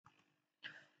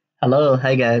Hello,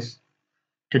 hi guys.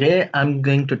 Today I'm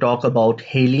going to talk about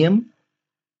Helium,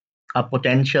 a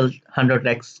potential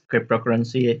 100x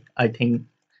cryptocurrency. I think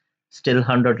still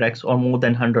 100x or more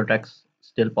than 100x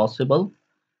still possible.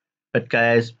 But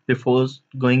guys, before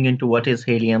going into what is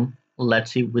Helium,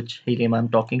 let's see which Helium I'm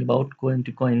talking about. Go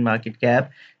into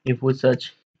CoinMarketCap. If we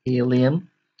search Helium,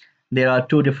 there are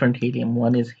two different Helium.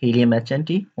 One is Helium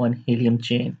HNT, one Helium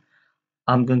chain.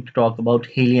 I'm going to talk about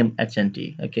Helium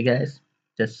HNT. Okay, guys,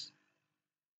 just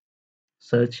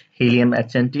search Helium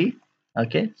HNT.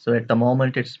 Okay, so at the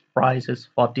moment its price is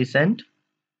 40 cent.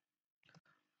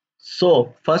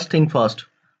 So first thing first,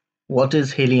 what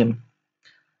is Helium?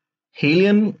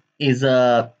 Helium is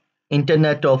a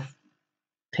Internet of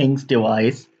Things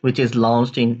device which is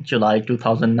launched in July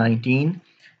 2019,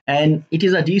 and it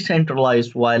is a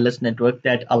decentralized wireless network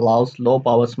that allows low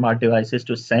power smart devices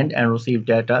to send and receive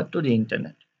data to the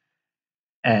internet.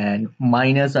 And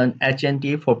minus an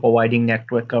HNT for providing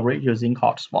network coverage using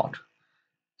Hotspot.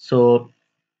 So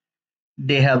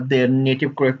they have their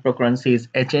native cryptocurrency is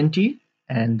HNT,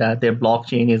 and their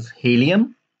blockchain is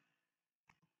Helium.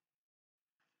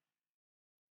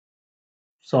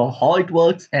 So how it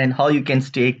works and how you can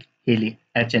stake Helium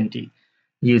HNT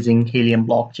using Helium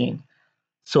blockchain.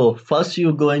 So first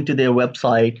you go into their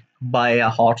website, buy a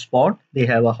hotspot. They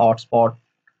have a hotspot.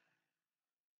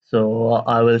 So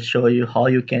I will show you how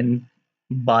you can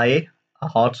buy a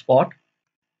hotspot.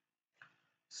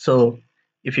 So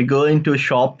if you go into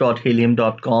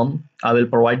shop.helium.com, I will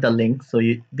provide the link. So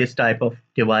this type of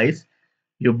device,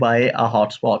 you buy a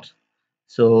hotspot.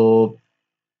 So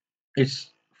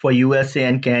it's for USA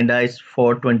and Canada is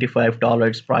for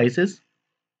 $25 prices,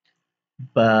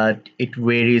 but it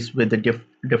varies with the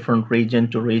different region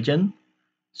to region.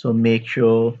 So make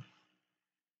sure.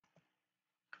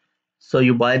 So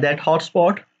you buy that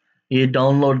hotspot, you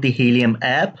download the Helium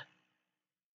app,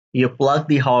 you plug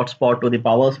the hotspot to the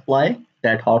power supply.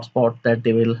 That hotspot that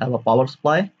they will have a power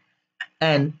supply,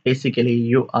 and basically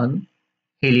you earn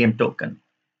Helium token,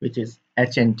 which is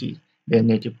HNT, their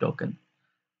native token.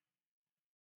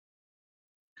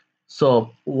 So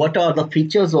what are the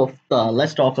features of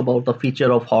let's talk about the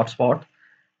feature of hotspot.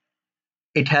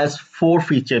 It has four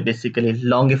features basically: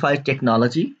 longify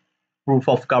technology, proof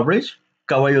of coverage,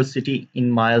 cover your city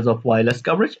in miles of wireless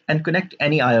coverage, and connect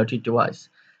any IoT device.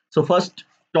 So first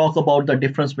talk about the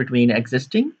difference between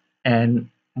existing and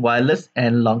wireless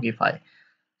and longify.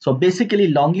 So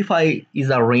basically, Longify is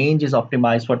a range is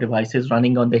optimized for devices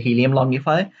running on the Helium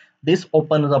Longify. This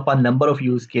opens up a number of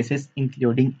use cases,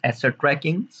 including asset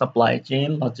tracking, supply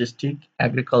chain, logistic,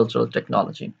 agricultural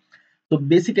technology. So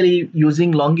basically,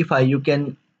 using Longify, you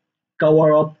can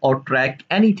cover up or track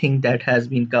anything that has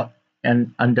been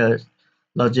and under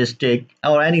logistic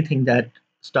or anything that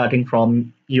starting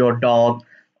from your dog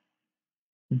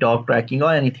tracking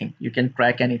or anything. You can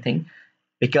track anything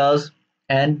because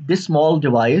and this small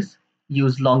device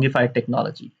use longify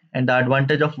technology, and the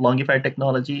advantage of longify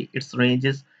technology, its range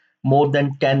is more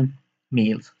than 10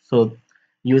 miles. So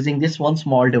using this one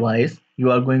small device,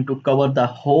 you are going to cover the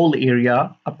whole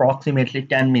area approximately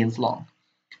 10 miles long,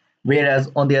 whereas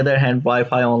on the other hand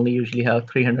wi-fi only usually have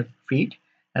 300 feet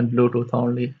and bluetooth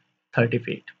only 30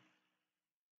 feet.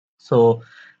 So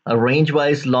range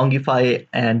wise, Longify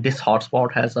and this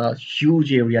hotspot has a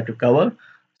huge area to cover.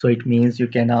 So it means you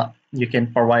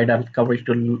can provide a coverage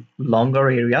to longer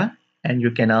area, and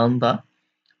you can earn a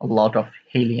lot of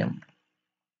helium.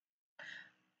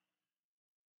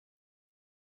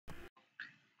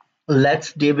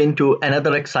 Let's dive into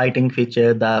another exciting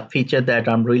feature. The feature that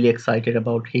I'm really excited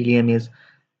about Helium is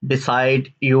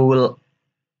beside you will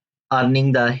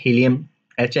earning the Helium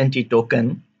HNT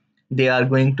token, they are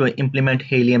going to implement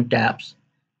Helium Tabs.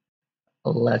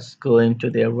 Let's go into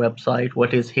their website.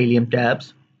 What is Helium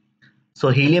Tabs? So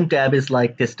Helium Tab is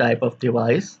like this type of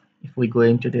device. If we go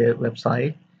into their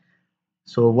website,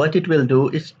 so what it will do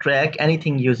is track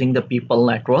anything using the people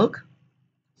network.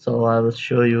 So I will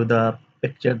show you the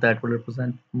picture that will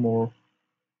represent more.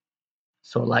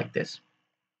 So like this,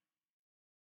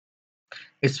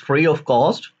 it's free of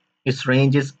cost. Its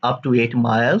range is up to 8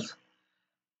 miles,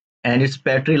 and its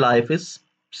battery life is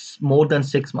more than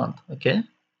 6 months. Okay,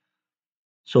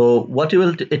 so what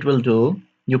it will do,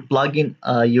 you plug in,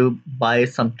 you buy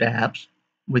some tabs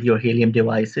with your Helium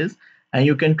devices, and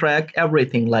you can track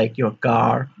everything like your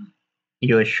car,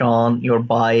 your Sean, your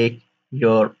bike,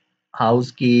 your house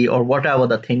key, or whatever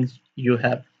the things you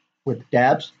have with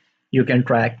tabs, you can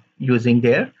track using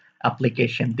their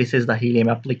application. This is the Helium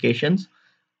applications.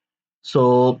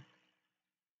 So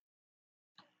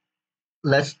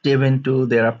let's dive into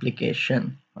their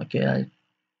application. Okay,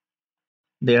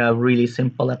 They are really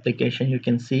simple application you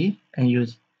can see and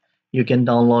use. You can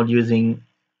download using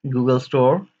Google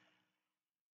Store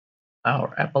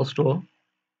or Apple Store.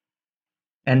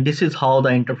 And this is how the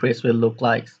interface will look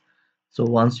like. So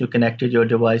once you connected your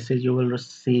devices, you will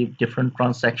receive different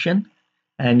transaction,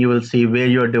 and you will see where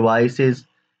your device is,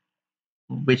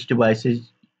 which devices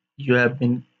you have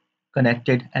been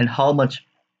connected, and how much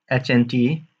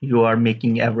HNT you are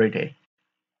making every day.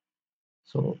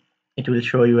 So it will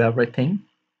show you everything.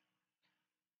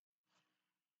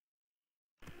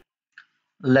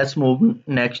 Let's move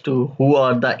next to who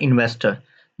are the investor,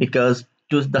 because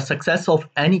to the success of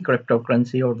any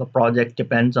cryptocurrency or the project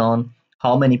depends on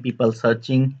how many people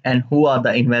searching and who are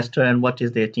the investor and what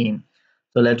is their team.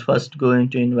 So let's first go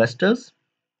into investors.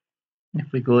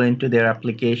 If we go into their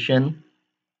application,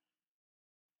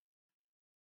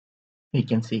 we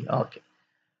can see, okay,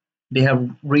 they have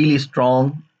really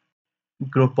strong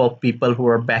group of people who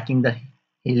are backing the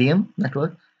Helium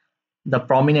network. The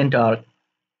prominent are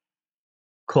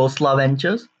Khosla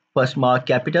Ventures, Firstmark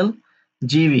Capital,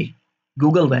 GV,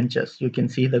 Google Ventures. You can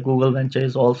see the Google Venture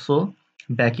is also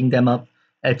backing them up,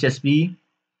 HSB,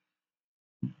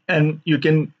 and you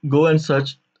can go and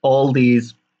search all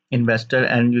these investor,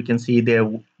 and you can see there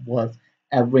was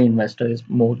every investor is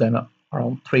more than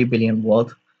around 3 billion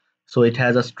worth. So it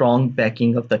has a strong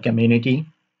backing of the community,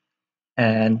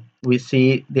 and we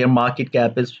see their market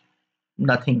cap is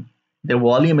nothing. Their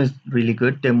volume is really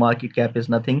good, their market cap is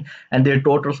nothing, and their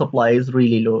total supply is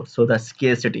really low. So the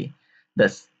scarcity,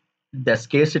 the, the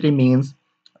scarcity means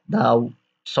the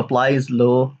supply is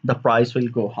low, the price will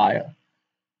go higher.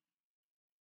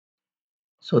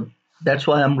 So that's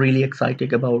why I'm really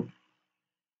excited about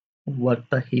what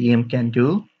the Helium can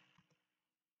do.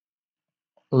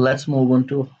 Let's move on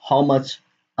to how much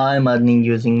I'm earning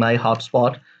using my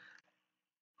hotspot.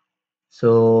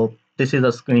 So this is a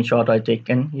screenshot I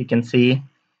taken. You can see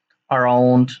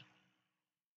around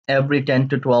every 10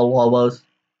 to 12 hours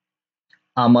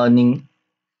I'm earning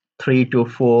 3 to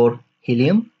 4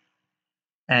 helium,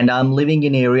 and I'm living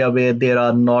in an area where there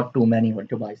are not too many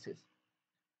devices.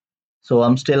 So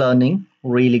I'm still earning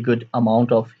really good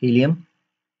amount of helium.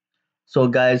 So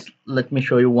guys, let me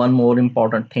show you one more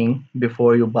important thing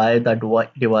before you buy the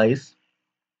device.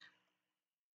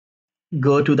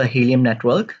 Go to the Helium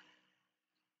network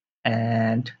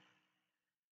and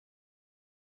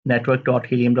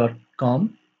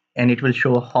network.helium.com, and it will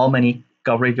show how many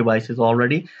coverage devices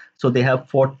already. So they have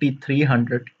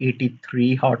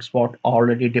 4,383 hotspot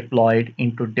already deployed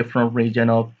into different region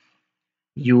of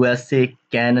USA,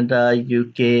 Canada,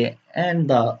 UK, and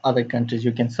the other countries.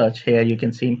 You can search here, you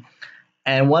can see.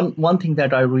 And one thing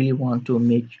that I really want to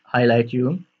make highlight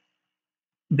you,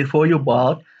 before you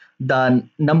bought, the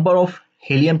number of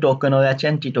helium token or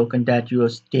HNT token that you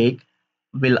stake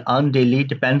will earn daily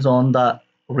depends on the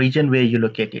region where you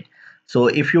located. So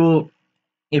if you're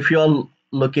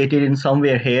located in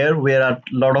somewhere here where a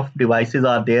lot of devices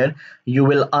are there, you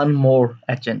will earn more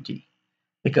HNT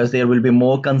because there will be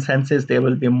more consensus, there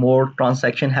will be more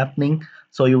transaction happening,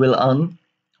 so you will earn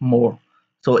more.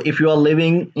 So if you are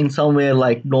living in somewhere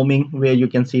like Blooming where you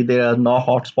can see there are no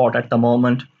hotspot at the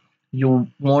moment, you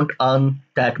won't earn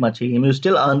that much helium. You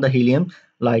still earn the helium,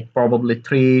 like probably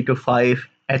 3 to 5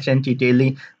 HNT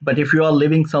daily. But if you are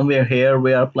living somewhere here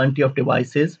where are plenty of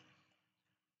devices,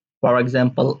 for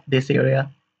example this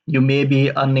area, you may be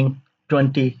earning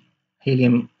 20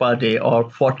 helium per day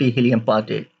or 40 helium per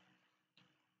day.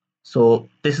 So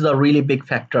this is a really big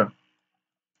factor.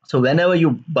 So whenever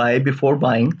you buy, before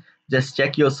buying, just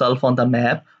check yourself on the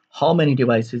map how many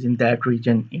devices in that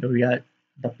region area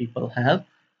the people have.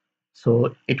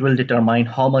 So it will determine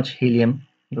how much helium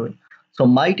you will. So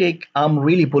my take, I'm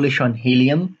really bullish on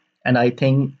helium, and I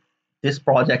think this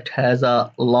project has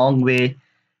a long way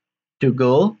to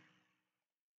go,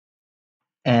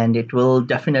 and it will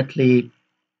definitely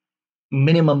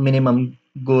minimum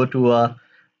go to a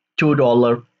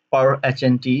 $2 per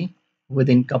HNT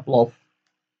within couple of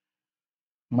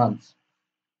months.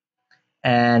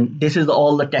 And this is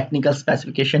all the technical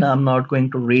specification. I'm not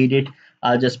going to read it,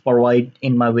 I'll just provide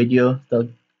in my video, so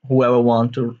whoever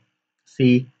want to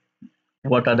see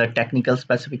what are the technical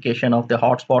specification of the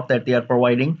hotspot that they are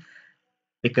providing,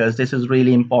 because this is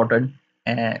really important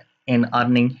in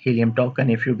earning helium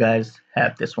token if you guys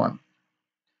have this one.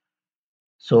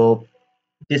 So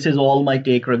this is all my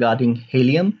take regarding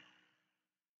helium.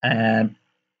 And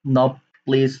now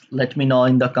please let me know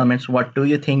in the comments, what do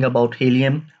you think about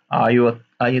helium? Are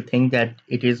you think that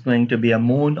it is going to be a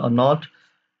moon or not?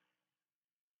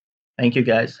 Thank you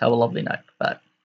guys. Have a lovely night. Bye.